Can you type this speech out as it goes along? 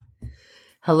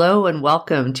Hello and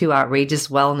welcome to Outrageous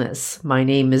Wellness. My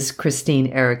name is Christine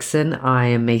Erickson. I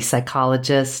am a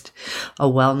psychologist, a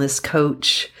wellness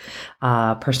coach,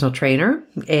 personal trainer,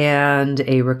 and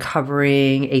a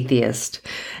recovering atheist.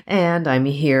 And I'm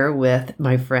here with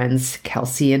my friends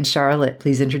Kelsey and Charlotte.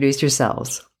 Please introduce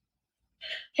yourselves.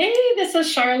 Hey, this is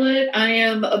Charlotte. I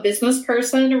am a business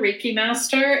person, a Reiki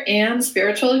master, and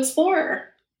spiritual explorer.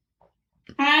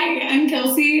 Hi, I'm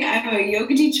Kelsey. I'm a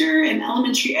yoga teacher, an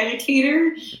elementary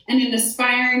educator, and an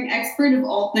aspiring expert of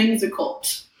all things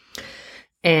occult.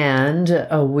 And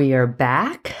we are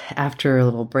back after a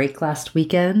little break last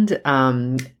weekend.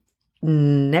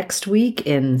 Next week,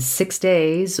 in 6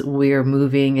 days, we're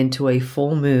moving into a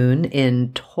full moon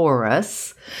in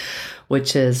Taurus,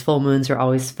 which is full moons are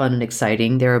always fun and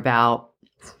exciting. They're about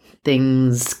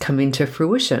things coming to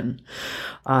fruition.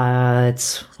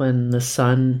 It's when the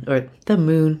sun or the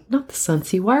moon, not the sun.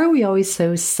 See, why are we always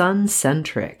so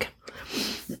sun-centric?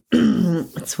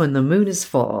 It's when the moon is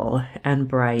full and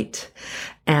bright,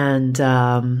 and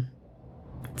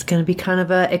it's going to be kind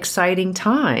of an exciting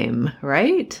time,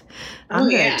 right? I'm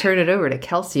going to turn it over to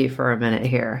Kelsey for a minute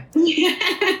here. Yeah.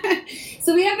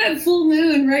 So we have that full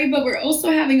moon, right? But we're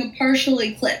also having a partial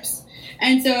eclipse.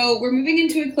 And so we're moving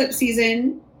into eclipse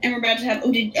season, and we're about to have, but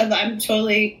we're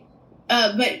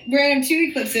going to have two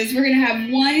eclipses. We're going to have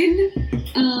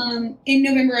one in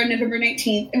November on November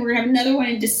 19th, and we're going to have another one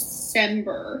in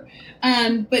December.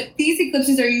 But these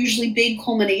eclipses are usually big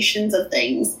culminations of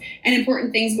things and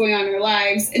important things going on in our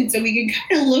lives. And so we can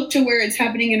kind of look to where it's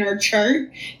happening in our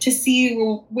chart to see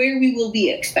where we will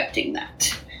be expecting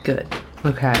that. Good.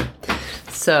 Okay.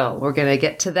 So we're going to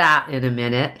get to that in a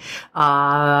minute. But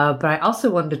I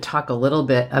also wanted to talk a little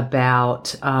bit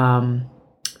about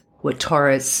what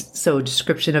Taurus, so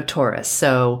description of Taurus.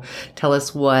 So tell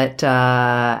us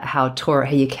how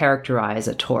you characterize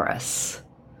a Taurus.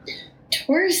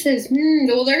 Taurus is,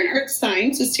 well, they're an earth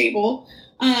sign, so stable.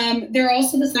 They're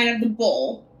also the sign of the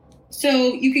bull.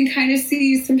 So you can kind of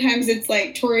see sometimes it's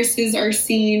like Tauruses are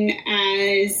seen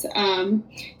as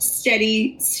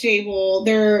steady, stable.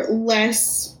 They're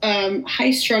less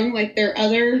high strung like their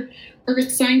other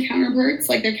earth sign counterparts,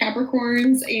 like their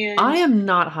Capricorns. And I am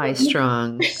not high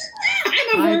strung.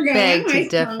 I'm a Virgo. I beg to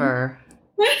differ.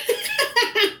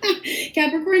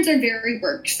 Capricorns are very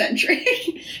work-centric.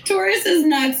 Taurus is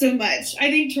not so much. I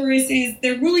think Taurus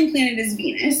their ruling planet is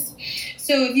Venus.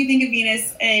 So if you think of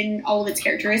Venus and all of its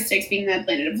characteristics being that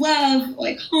planet of love,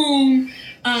 like home,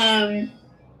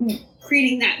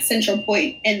 creating that central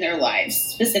point in their lives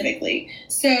specifically.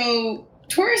 So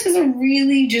Taurus is a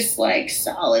really just like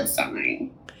solid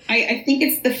sign. I think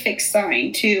it's the fixed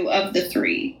sign too of the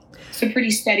three. So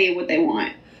pretty steady at what they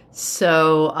want.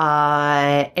 So,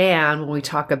 and when we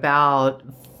talk about,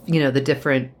 the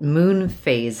different moon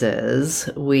phases,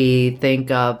 we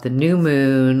think of the new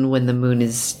moon when the moon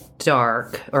is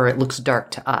dark, or it looks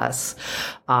dark to us,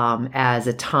 as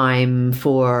a time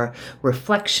for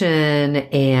reflection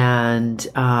and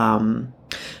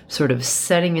sort of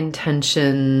setting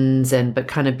intentions but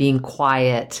kind of being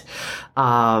quiet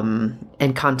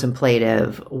and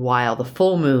contemplative, while the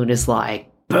full moon is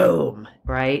like, boom,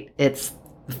 right? It's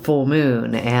full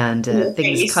moon and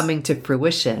things coming to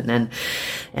fruition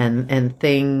and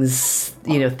things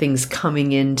things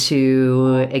coming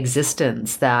into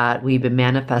existence that we've been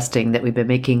manifesting, that we've been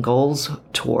making goals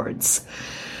towards.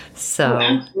 So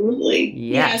absolutely,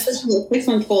 yes. Yeah, especially the 6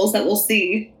 month goals that we'll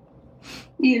see.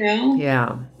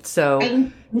 Yeah. So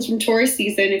from Taurus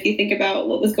season, if you think about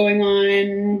what was going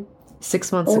on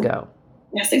 6 months ago.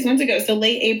 Yeah, 6 months ago. So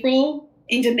late April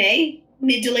into May,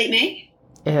 mid to late May.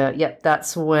 Yep,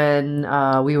 that's when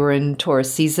we were in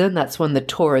Taurus season. That's when the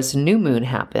Taurus new moon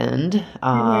happened.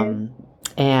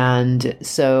 And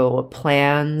so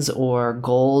plans or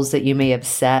goals that you may have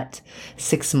set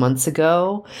 6 months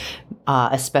ago,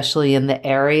 especially in the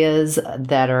areas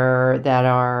that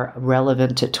are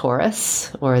relevant to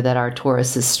Taurus or that are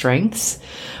Taurus's strengths,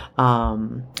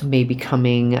 may be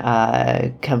coming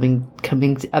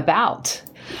about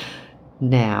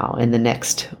now in the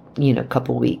next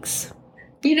couple weeks.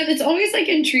 It's always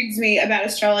intrigues me about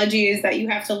astrology is that you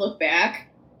have to look back,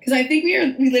 because I think we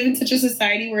live in such a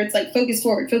society where it's like focus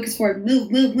forward,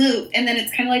 move, and then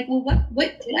it's kind of like, well,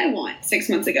 what did I want 6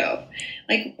 months ago?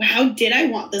 Like, how did I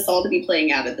want this all to be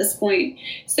playing out at this point?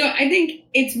 So I think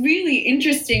it's really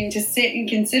interesting to sit and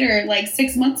consider,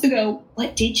 6 months ago,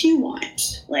 what did you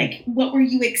want? What were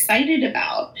you excited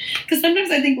about? Because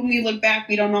sometimes I think when we look back,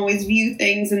 we don't always view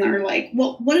things and are like,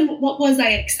 well, what was I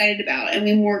excited about? And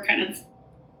we more kind of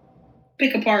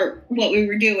pick apart what we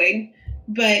were doing.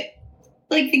 But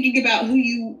like thinking about who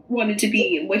you wanted to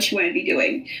be and what you want to be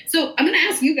doing. So I'm going to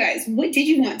ask you guys, what did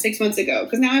you want 6 months ago?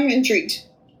 Because now I'm intrigued.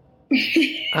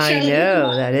 I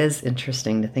know, that is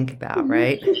interesting to think about,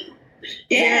 right?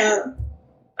 Yeah.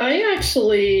 I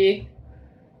actually,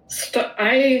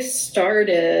 I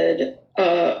started,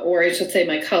 or I should say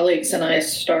my colleagues and I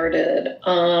started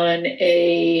on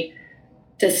a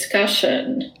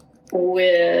discussion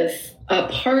with a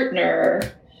partner,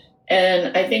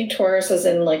 and I think Taurus is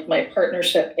in like my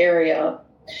partnership area.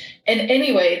 And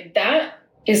anyway, that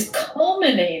is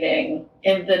culminating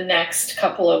in the next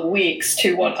couple of weeks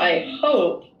to what I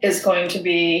hope is going to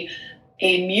be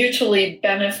a mutually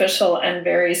beneficial and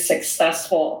very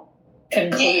successful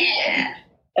conclusion. Yeah.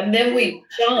 And then we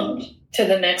jumped to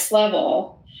the next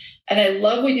level. And I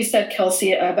love what you said,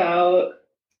 Kelsey, about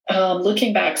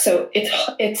looking back. So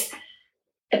it's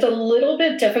a little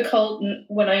bit difficult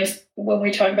when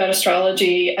we talk about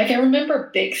astrology. I can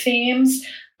remember big themes,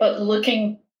 but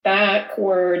looking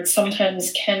backwards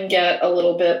sometimes can get a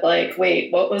little bit like,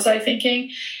 wait, what was I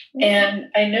thinking? And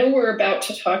I know we're about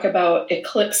to talk about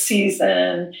eclipse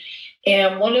season.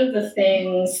 And one of the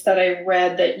things that I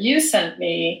read that you sent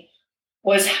me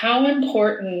was how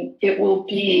important it will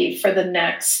be for the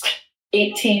next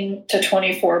 18 to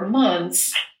 24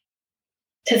 months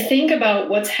to think about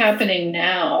what's happening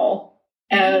now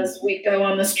as we go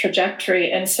on this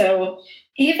trajectory. And so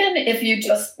even if you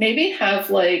just maybe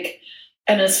have like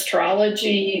an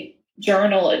astrology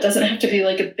journal, it doesn't have to be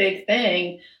like a big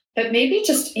thing, but maybe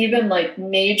just even like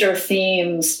major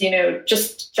themes,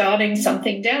 just jotting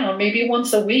something down, maybe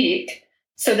once a week,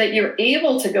 so that you're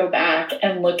able to go back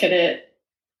and look at it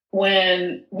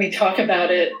when we talk about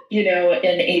it,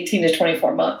 in 18 to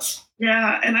 24 months.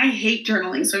 Yeah, and I hate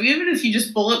journaling. So even if you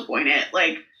just bullet point it,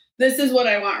 like, this is what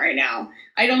I want right now.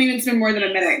 I don't even spend more than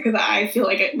a minute because I feel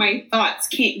like my thoughts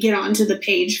can't get onto the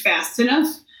page fast enough.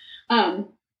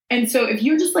 And so if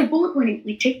you're just like bullet pointing,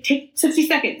 like take 60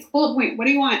 seconds, bullet point, what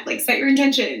do you want? Like set your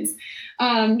intentions,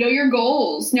 know your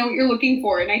goals, know what you're looking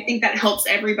for. And I think that helps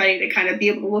everybody to kind of be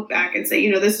able to look back and say,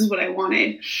 this is what I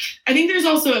wanted. I think there's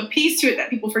also a piece to it that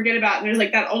people forget about. And there's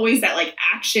like that always that like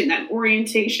action, that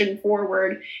orientation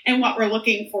forward and what we're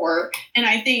looking for. And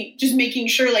I think just making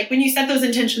sure like when you set those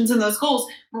intentions and those goals,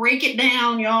 break it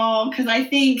down, y'all. Cause I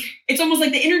think it's almost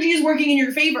like the energy is working in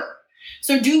your favor.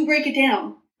 So do break it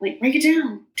down. Like, break it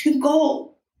down to the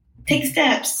goal. Take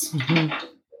steps. Mm-hmm.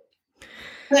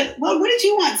 But what did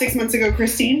you want 6 months ago,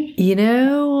 Christine?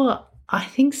 I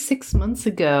think 6 months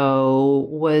ago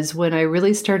was when I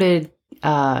really started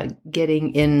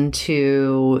getting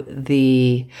into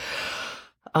the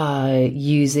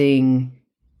using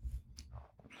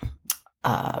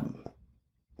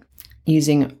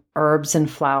herbs and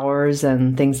flowers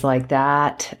and things like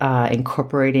that,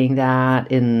 incorporating that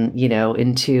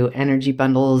into energy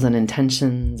bundles and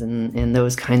intentions and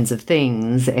those kinds of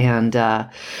things. And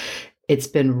it's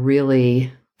been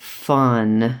really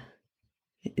fun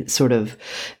sort of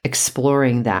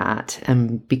exploring that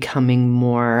and becoming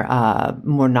more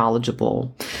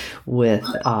knowledgeable with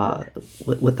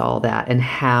all that and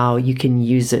how you can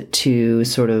use it to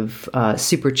sort of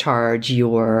supercharge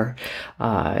your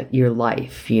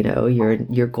life,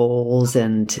 your goals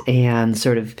and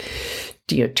sort of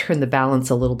turn the balance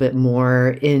a little bit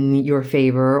more in your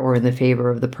favor or in the favor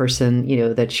of the person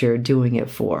that you're doing it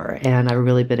for. And I've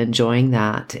really been enjoying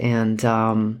that, and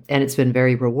it's been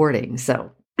very rewarding.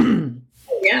 So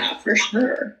yeah, for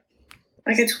sure,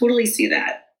 I could totally see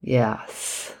that.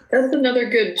 Yes, that's another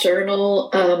good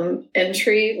journal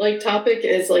entry topic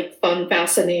is like fun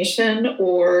fascination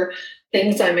or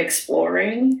things I'm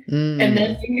exploring, and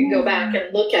then you can go back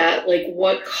and look at like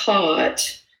what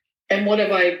caught. And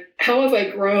how have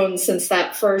I grown since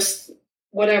that first,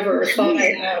 whatever thought I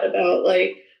had about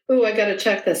like, oh, I got to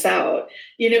check this out,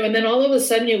 and then all of a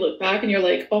sudden you look back and you're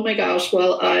like, oh my gosh,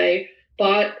 well, I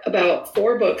bought about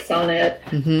 4 books on it.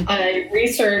 Mm-hmm. I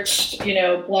researched,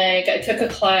 blank. I took a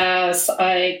class.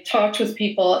 I talked with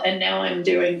people, and now I'm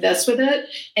doing this with it.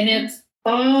 And it's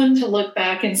fun to look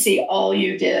back and see all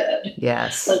you did.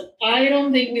 Yes. I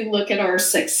don't think we look at our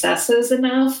successes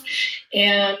enough.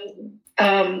 And,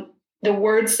 the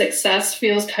word success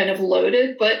feels kind of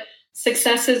loaded, but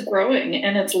success is growing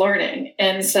and it's learning.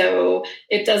 And so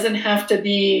it doesn't have to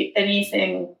be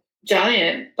anything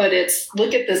giant, but it's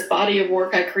look at this body of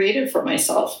work I created for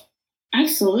myself.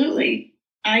 Absolutely.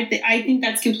 I think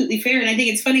that's completely fair. And I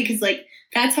think it's funny because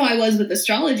that's how I was with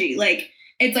astrology.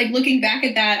 It's looking back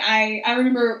at that, I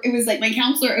remember it was my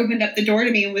counselor opened up the door to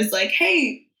me and was like,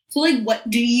 hey, so what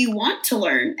do you want to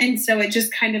learn? And so it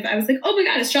just kind of, I was like, oh my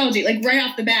God, astrology, right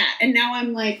off the bat. And now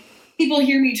I'm people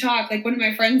hear me talk. Like one of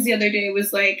my friends the other day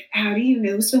was like, how do you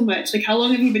know so much? Like, how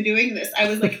long have you been doing this? I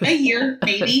was like, a year,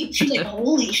 maybe. She's like,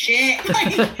 holy shit.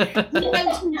 Like, you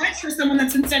know too much for someone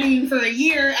that's been studying for a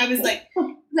year. I was like,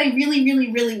 I really,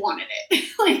 really, really wanted it.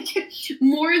 Like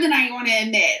more than I want to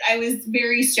admit. I was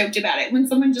very stoked about it. When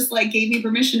someone just like gave me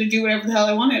permission to do whatever the hell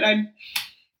I wanted, I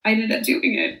ended up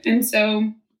doing it. And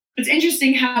so it's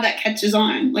interesting how that catches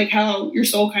on, like how your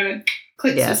soul kind of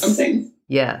clicks with something.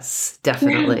 Yes,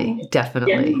 definitely. Yeah.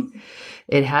 Definitely. Yeah.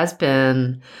 It has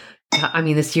been, I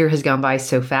mean, this year has gone by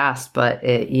so fast, but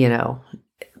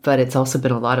but it's also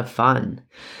been a lot of fun.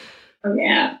 Oh,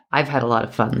 yeah. I've had a lot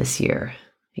of fun this year,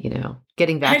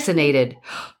 getting vaccinated.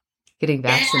 Getting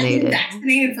vaccinated. Yeah,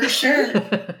 vaccinated for sure.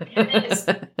 Yes.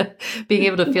 Being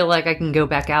able to feel like I can go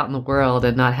back out in the world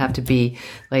and not have to be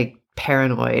like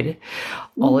paranoid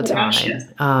all the time. Gosh.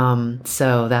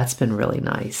 So that's been really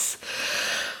nice.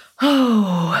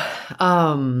 So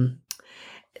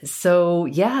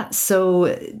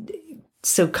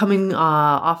coming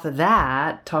off of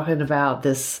that, talking about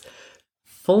this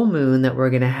full moon that we're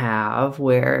going to have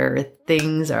where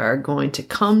things are going to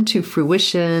come to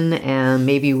fruition and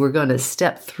maybe we're going to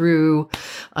step through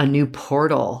a new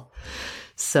portal.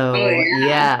 So,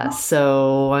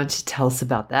 so why don't you tell us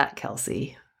about that,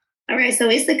 Kelsey? All right. So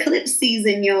it's eclipse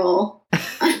season, y'all.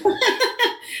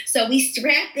 So we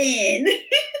strap in.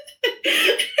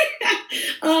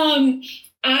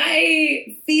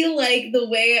 I feel like the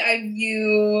way I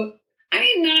view, I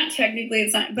mean, not technically,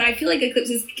 it's not, but I feel like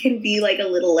eclipses can be like a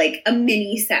little, like a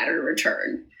mini Saturn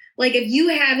return. Like if you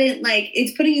haven't, like,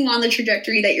 it's putting you on the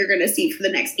trajectory that you're going to see for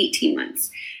the next 18 months.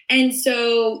 And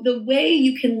so the way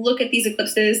you can look at these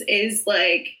eclipses is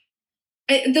like,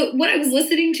 what I was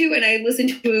listening to, and I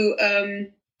listened to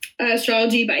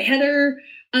Astrology by Heather.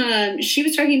 She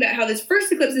was talking about how this first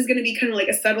eclipse is going to be kind of like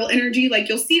a subtle energy. Like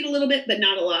you'll see it a little bit, but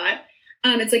not a lot.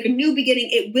 It's like a new beginning.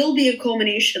 It will be a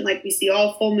culmination, like we see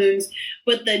all full moons.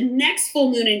 But the next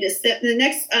full moon in December, the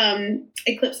next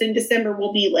eclipse in December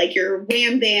will be like your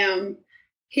wham bam,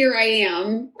 here I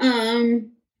am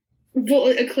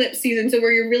eclipse season. So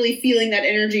where you're really feeling that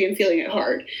energy and feeling it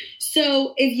hard.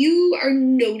 So if you are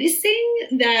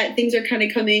noticing that things are kind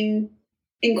of coming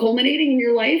and culminating in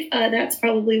your life, that's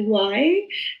probably why.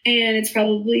 And it's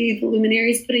probably the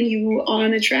luminaries putting you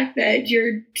on a track that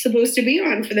you're supposed to be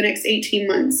on for the next 18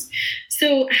 months.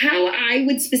 So how I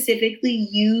would specifically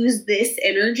use this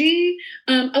energy,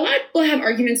 a lot of people have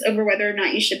arguments over whether or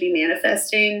not you should be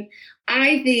manifesting.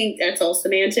 I think that's all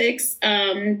semantics.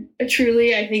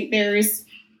 Truly, I think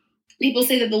people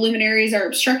say that the luminaries are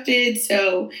obstructed,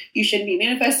 so you shouldn't be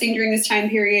manifesting during this time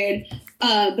period.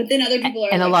 But then other people are,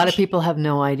 and a lot of people have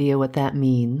no idea what that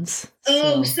means.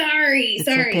 Oh, so sorry.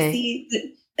 Okay.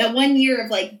 See, that 1 year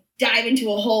of like dive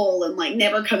into a hole and like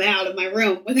never come out of my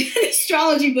room with an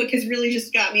astrology book has really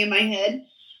just got me in my head.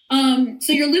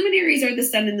 So your luminaries are the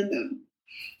sun and the moon,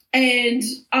 and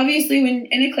obviously when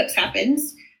an eclipse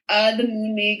happens, the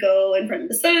moon may go in front of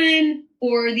the sun,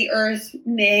 or the earth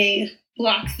may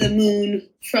block the moon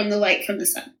from the light from the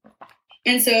sun.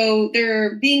 And so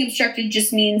they're being obstructed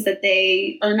just means that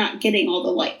they are not getting all the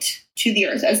light to the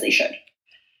earth as they should.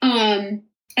 And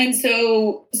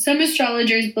so some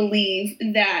astrologers believe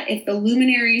that if the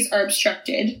luminaries are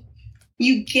obstructed,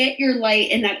 you get your light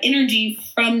and that energy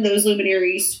from those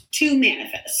luminaries to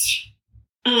manifest.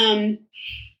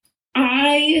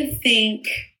 I think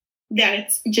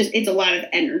that it's a lot of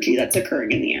energy that's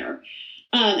occurring in the air.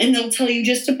 And they'll tell you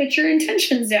just to put your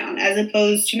intentions down as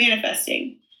opposed to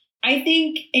manifesting. I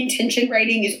think intention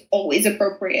writing is always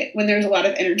appropriate when there's a lot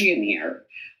of energy in the air.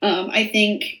 I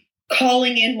think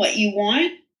calling in what you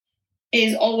want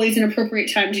is always an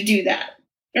appropriate time to do that.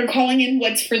 Or calling in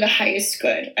what's for the highest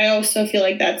good. I also feel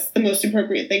like that's the most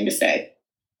appropriate thing to say.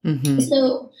 Mm-hmm.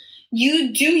 So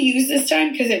you do use this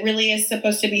time, because it really is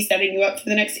supposed to be setting you up for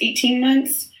the next 18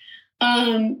 months,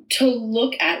 to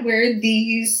look at where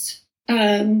these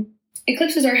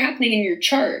eclipses are happening in your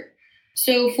chart.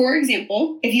 So, for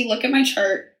example, if you look at my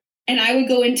chart, and I would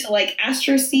go into like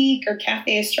AstroSeek or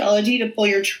Cafe Astrology to pull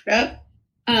your chart up,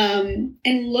 and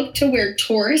look to where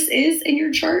Taurus is in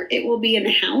your chart. It will be in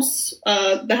a house.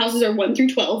 The houses are 1 through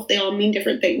 12. They all mean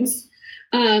different things.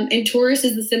 And Taurus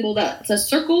is the symbol that's a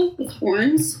circle with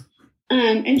horns.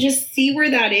 And just see where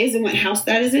that is and what house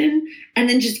that is in. And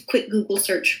then just quick Google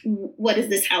search, what does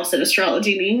this house in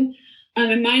astrology mean?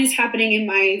 And mine is happening in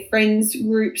my friends'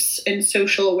 groups and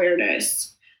social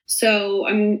awareness. So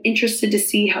I'm interested to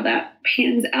see how that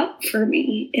pans out for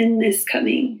me in this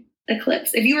coming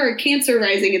eclipse. If you are a Cancer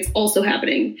rising, it's also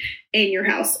happening in your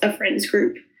house, a friends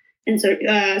group, and so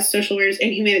social awareness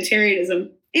and humanitarianism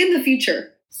in the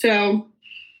future. So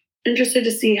interested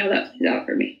to see how that plays out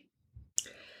for me.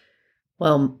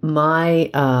 Well, my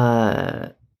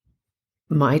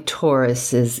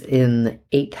Taurus is in the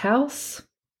 8th house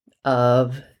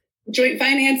of joint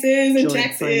finances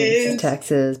and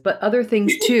taxes, but other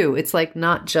things too. It's like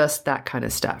not just that kind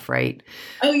of stuff, right?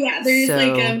 Oh yeah, there's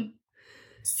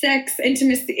sex,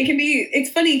 intimacy.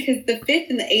 It's funny because the 5th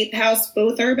and the 8th house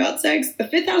both are about sex. The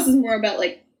 5th house is more about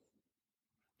like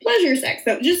pleasure sex.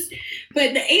 But the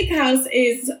 8th house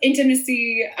is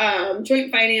intimacy,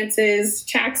 joint finances,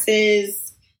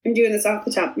 taxes. I'm doing this off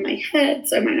the top of my head,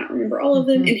 so I might not remember all of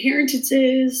them.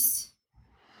 Inheritances,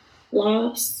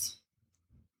 loss.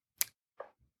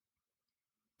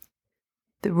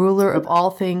 The ruler of all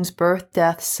things, birth,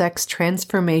 death, sex,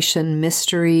 transformation,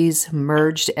 mysteries,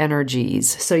 merged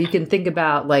energies. So you can think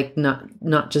about like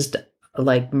not just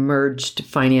like merged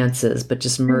finances, but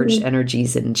just merged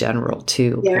energies in general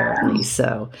too, apparently.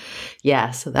 So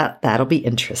so that'll be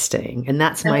interesting. And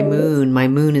that's my moon. My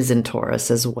moon is in Taurus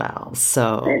as well.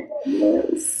 So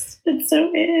it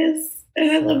so is. And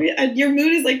I love you. Your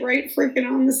moon is like right freaking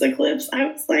on this eclipse. I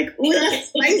was like, that's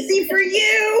spicy for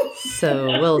you. So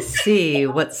we'll see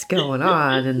what's going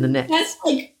on in the next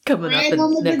coming up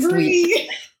in next week.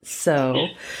 So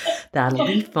that'll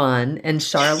be fun. And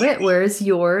Charlotte, where's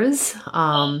yours?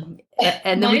 And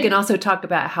then we can also talk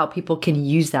about how people can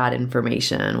use that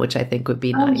information, which I think would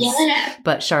be nice. Yeah.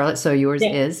 But Charlotte, so yours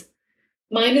is?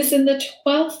 Mine is in the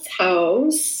 12th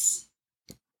house.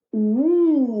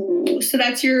 Ooh, so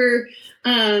that's your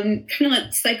kind of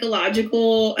like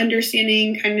psychological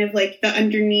understanding, kind of like the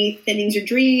underneath things, your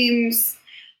dreams,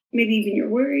 maybe even your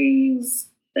worries.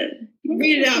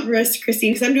 Read it out for us,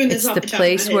 Christine, because I'm doing this off the top of my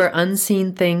head. It's the place where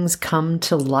unseen things come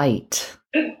to light.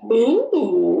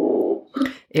 Ooh.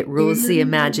 It rules the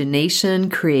imagination,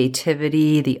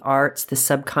 creativity, the arts, the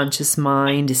subconscious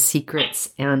mind,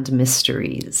 secrets, and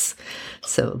mysteries.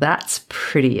 So that's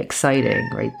pretty exciting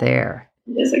right there.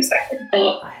 It is exciting.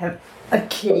 I have a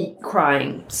kitty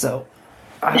crying, so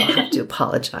I don't have to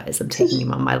apologize. I'm taking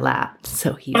him on my lap,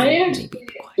 so he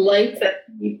like that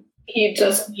he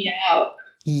just me out.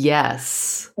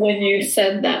 Yes. When you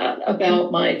said that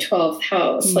about my 12th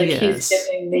house, like he's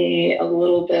giving me a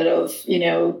little bit of,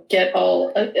 get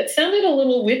all, it sounded a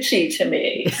little witchy to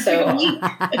me. So,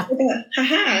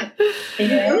 haha.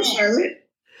 Charlotte.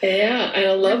 Yeah, and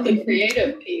I love the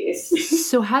creative piece.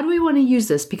 So how do we want to use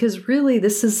this? Because really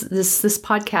this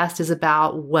podcast is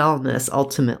about wellness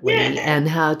ultimately, and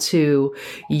how to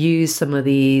use some of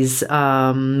these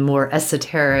more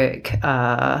esoteric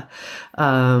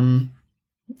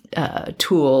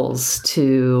tools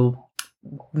to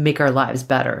make our lives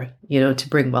better, to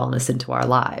bring wellness into our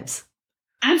lives.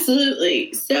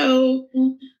 Absolutely. So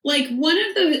like one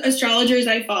of the astrologers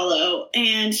I follow,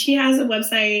 and she has a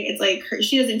website. It's like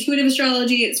she does intuitive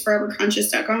astrology. It's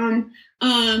foreverconscious.com.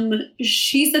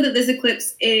 She said that this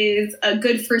eclipse is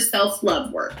good for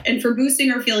self-love work and for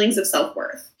boosting our feelings of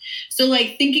self-worth. So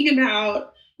like thinking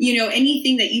about,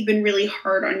 anything that you've been really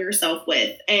hard on yourself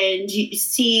with, and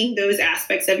seeing those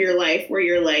aspects of your life where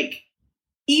you're like,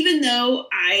 even though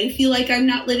I feel like I'm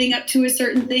not living up to a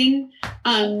certain thing,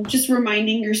 just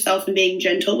reminding yourself and being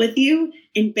gentle with you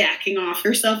and backing off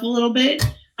yourself a little bit,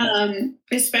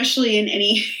 especially in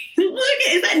any, look,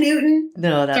 is that Newton?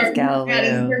 No, that's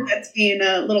Galileo. That's being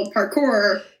a little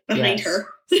parkour behind her.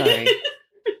 Sorry.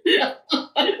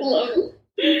 I love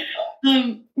it.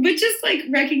 But just like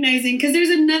recognizing, because there's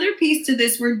another piece to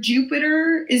this where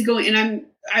Jupiter is going, and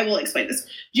I will explain this.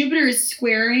 Jupiter is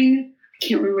squaring, I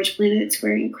can't remember which planet it's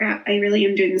squaring. Crap, I really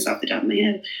am doing this off the top of my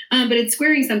head. But it's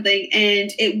squaring something,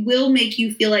 and it will make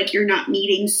you feel like you're not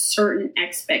meeting certain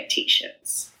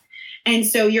expectations. And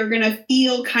so you're going to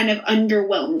feel kind of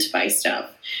underwhelmed by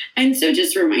stuff. And so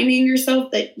just reminding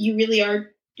yourself that you really are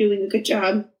doing a good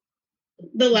job.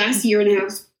 The last year and a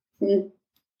half,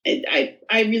 I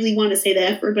really want to say the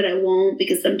F word, but I won't,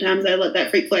 because sometimes I let that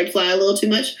freak flag fly a little too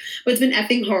much. But it's been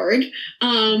effing hard.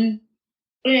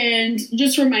 And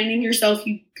just reminding yourself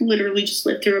you literally just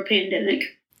lived through a pandemic.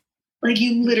 Like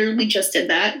you literally just did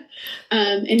that.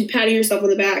 And patting yourself on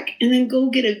the back. And then go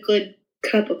get a good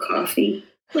cup of coffee.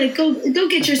 Like go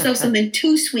get yourself something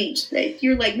too sweet that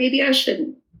you're like, maybe I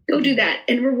shouldn't. Go do that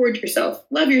and reward yourself.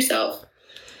 Love yourself.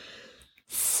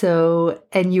 So,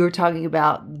 and you were talking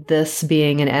about this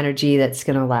being an energy that's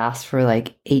going to last for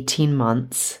like 18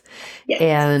 months. Yes.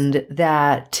 And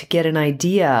that to get an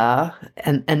idea,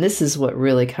 and this is what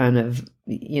really kind of,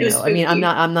 you know, I mean, I'm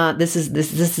not, this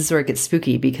is where it gets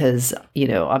spooky because, you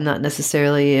know, I'm not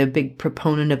necessarily a big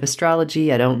proponent of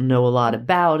astrology. I don't know a lot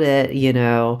about it, you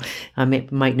know, I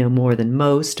might know more than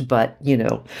most, but, you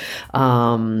know,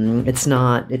 it's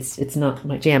not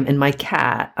my jam. And my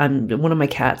cat, one of my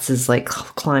cats is like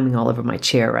climbing all over my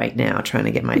chair right now, trying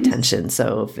to get my attention.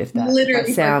 So if that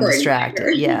sounds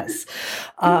distracting, yes.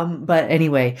 But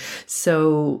anyway,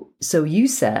 so you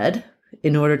said,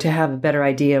 in order to have a better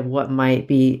idea of what might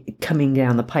be coming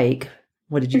down the pike,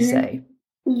 what did you say?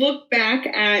 Look back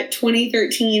at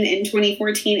 2013 and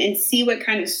 2014 and see what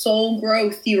kind of soul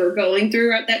growth you were going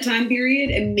through at that time period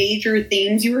and major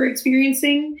themes you were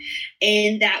experiencing.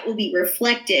 And that will be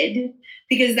reflected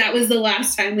because that was the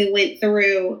last time we went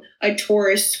through a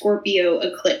Taurus Scorpio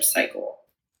eclipse cycle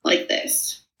like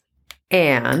this.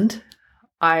 And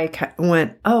I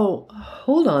went, oh,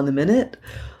 hold on a minute.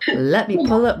 Let me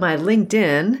pull up my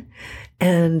LinkedIn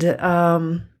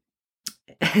and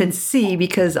see,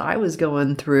 because I was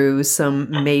going through some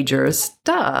major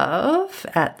stuff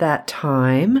at that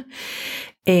time.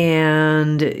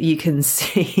 And you can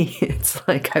see, it's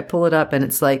like, I pull it up and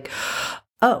it's like,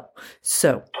 oh,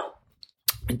 so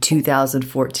in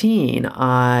 2014,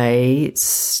 I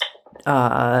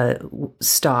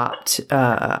stopped.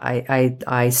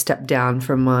 I stepped down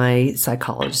from my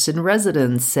psychologist in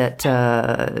residence at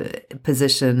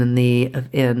position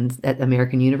at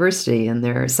American University in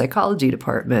their psychology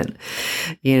department,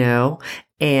 you know.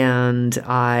 And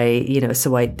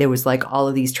there was like all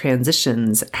of these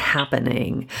transitions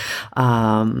happening,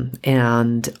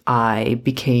 and I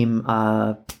became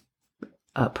a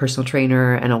personal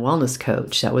trainer and a wellness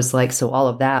coach. That was like, so all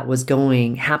of that was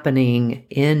happening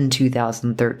in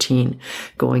 2013,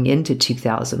 going into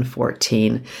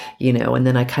 2014, you know, and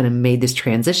then I kind of made this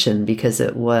transition because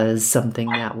it was something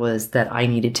that I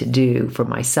needed to do for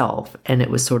myself. And it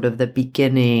was sort of the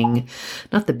beginning,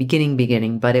 not the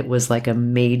beginning, but it was like a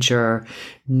major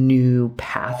new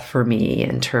path for me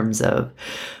in terms of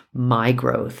my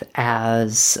growth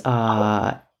as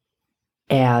a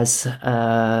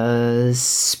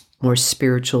more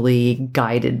spiritually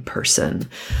guided person.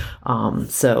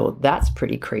 So that's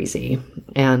pretty crazy.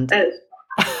 And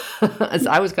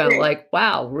I was kind of like,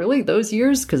 wow, really? Those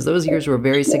years? Because those years were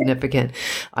very significant.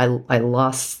 I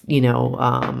lost, you know,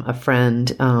 a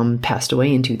friend passed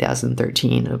away in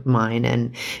 2013 of mine.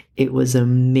 And it was a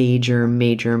major,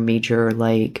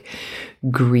 like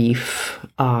grief,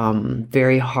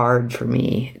 very hard for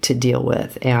me to deal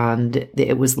with. And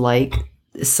it was like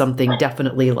something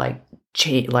definitely like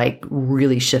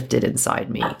really shifted inside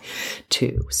me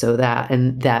too. So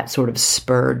that sort of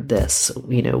spurred this,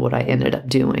 you know, what I ended up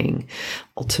doing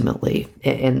ultimately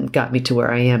and got me to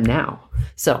where I am now.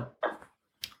 So,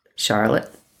 Charlotte.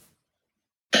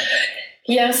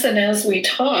 Yes. And as we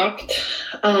talked,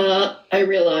 I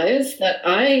realized that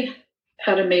I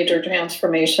had a major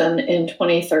transformation in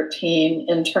 2013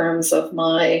 in terms of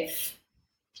my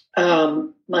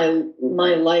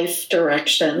life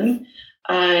direction.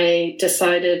 I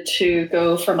decided to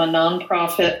go from a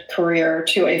nonprofit career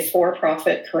to a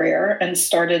for-profit career and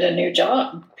started a new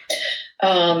job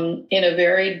in a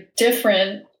very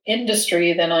different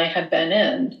industry than I had been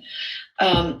in.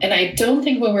 And I don't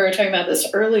think when we were talking about this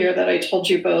earlier that I told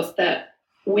you both that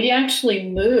we actually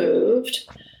moved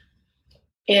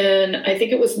in, I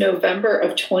think it was November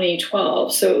of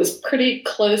 2012. So it was pretty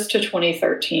close to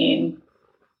 2013.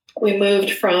 We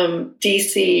moved from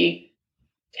DC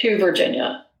to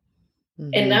Virginia.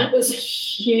 Mm-hmm. And that was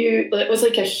huge. It was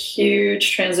like a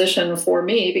huge transition for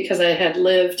me because I had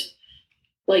lived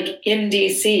like in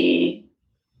DC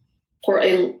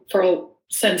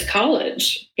since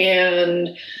college.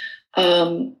 And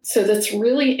so that's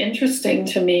really interesting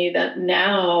to me that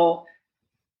now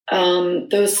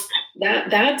that's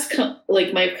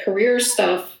like my career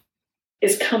stuff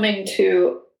is coming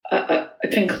to a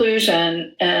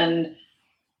conclusion, and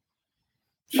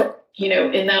for, you know,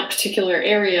 in that particular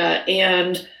area.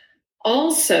 And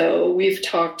also we've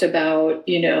talked about,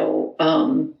 you know,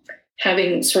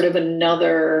 having sort of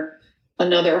another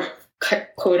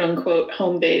quote unquote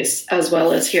home base as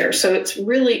well as here. So it's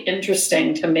really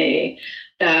interesting to me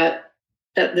that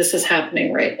this is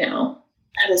happening right now.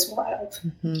 That is wild.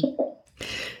 Mm-hmm.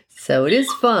 So it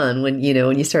is fun when,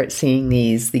 when you start seeing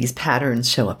these patterns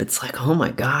show up. It's like, oh my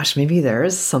gosh, maybe there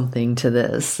is something to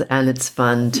this. And it's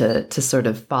fun to sort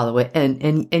of follow it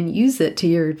and use it to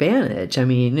your advantage. I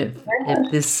mean,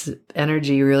 if this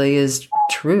energy really is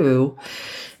true,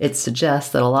 it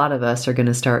suggests that a lot of us are going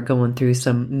to start going through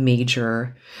some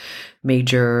major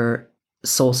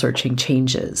soul searching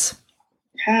changes.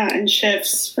 Yeah, and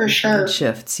shifts for sure.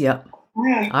 Shifts, yep.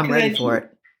 Yeah, I'm ready for it.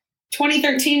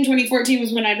 2013, 2014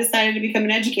 was when I decided to become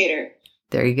an educator.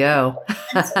 There you go.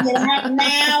 That's what happened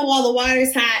now while the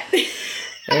water's hot.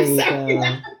 There you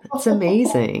go. That's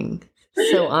amazing.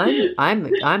 So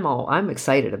I'm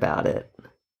excited about it.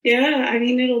 Yeah, I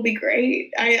mean, it'll be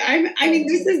great. I mean,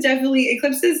 this is definitely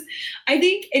eclipses. I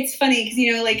think it's funny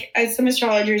because, like, as some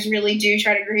astrologers really do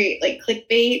try to create like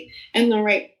clickbait and they'll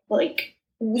write like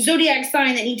zodiac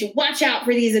sign that need to watch out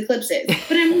for these eclipses.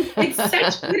 But it's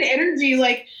such good energy.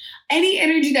 Like any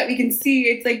energy that we can see,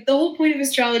 it's like the whole point of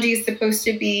astrology is supposed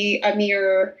to be a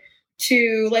mirror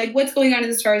to like what's going on in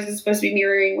the stars is supposed to be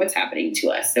mirroring what's happening to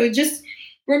us. So just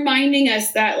reminding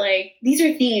us that like these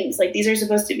are themes, like these are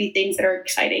supposed to be things that are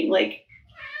exciting, like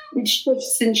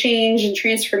shifts and change and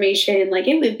transformation. Like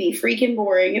it would be freaking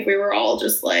boring if we were all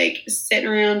just like sitting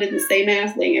around in the same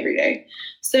ass thing every day.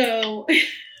 So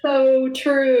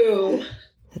true.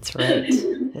 That's right.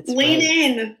 Lean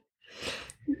in.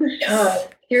 God,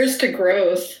 here's to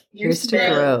growth. Here's to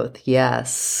growth.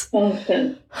 Yes.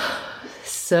 Often.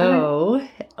 So,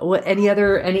 any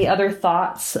other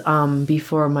thoughts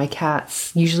before my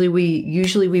cats? Usually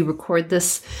we record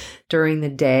this during the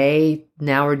day.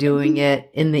 Now we're doing it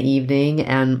in the evening,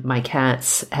 and my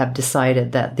cats have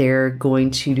decided that they're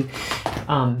going to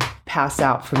pass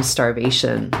out from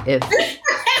starvation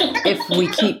if we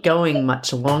keep going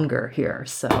much longer here.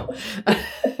 So,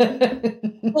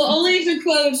 well, only to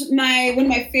quote one of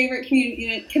my favorite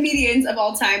comedians of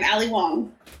all time, Ali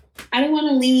Wong. I don't want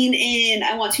to lean in.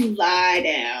 I want to lie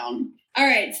down. All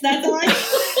right. So that's all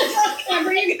I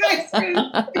bring you guys through.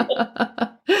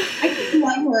 I just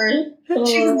love her.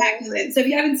 She's excellent. So if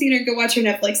you haven't seen her, go watch her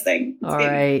Netflix thing. All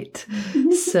right.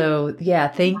 So, yeah,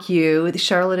 thank you.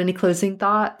 Charlotte, any closing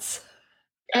thoughts?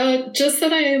 Just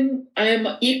that I am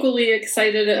equally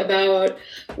excited about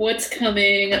what's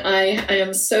coming. I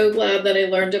am so glad that I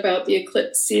learned about the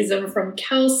eclipse season from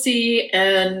Kelsey,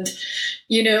 and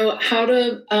how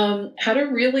to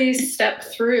really step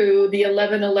through the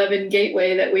 11/11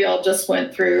 gateway that we all just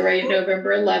went through, right?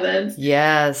 November 11th.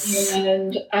 Yes.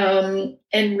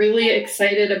 And really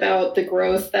excited about the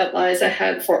growth that lies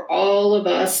ahead for all of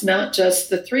us, not just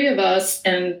the three of us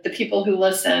and the people who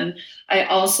listen. I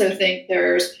also think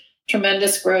there's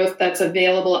tremendous growth that's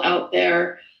available out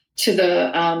there to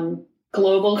the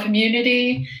global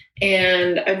community.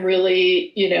 And I'm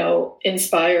really,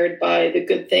 inspired by the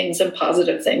good things and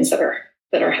positive things that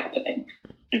are happening.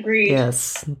 Agreed.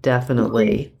 Yes,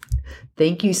 definitely.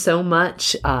 Thank you so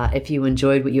much. If you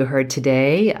enjoyed what you heard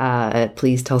today,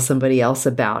 please tell somebody else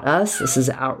about us. This is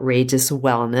Outrageous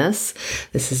Wellness.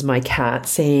 This is my cat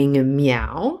saying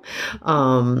meow,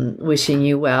 wishing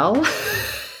you well.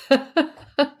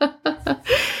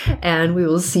 And we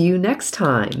will see you next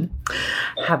time.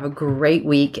 Have a great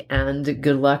week and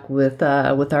good luck with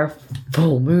our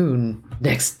full moon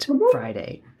next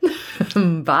Friday.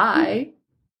 Bye.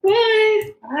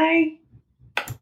 Bye. Bye.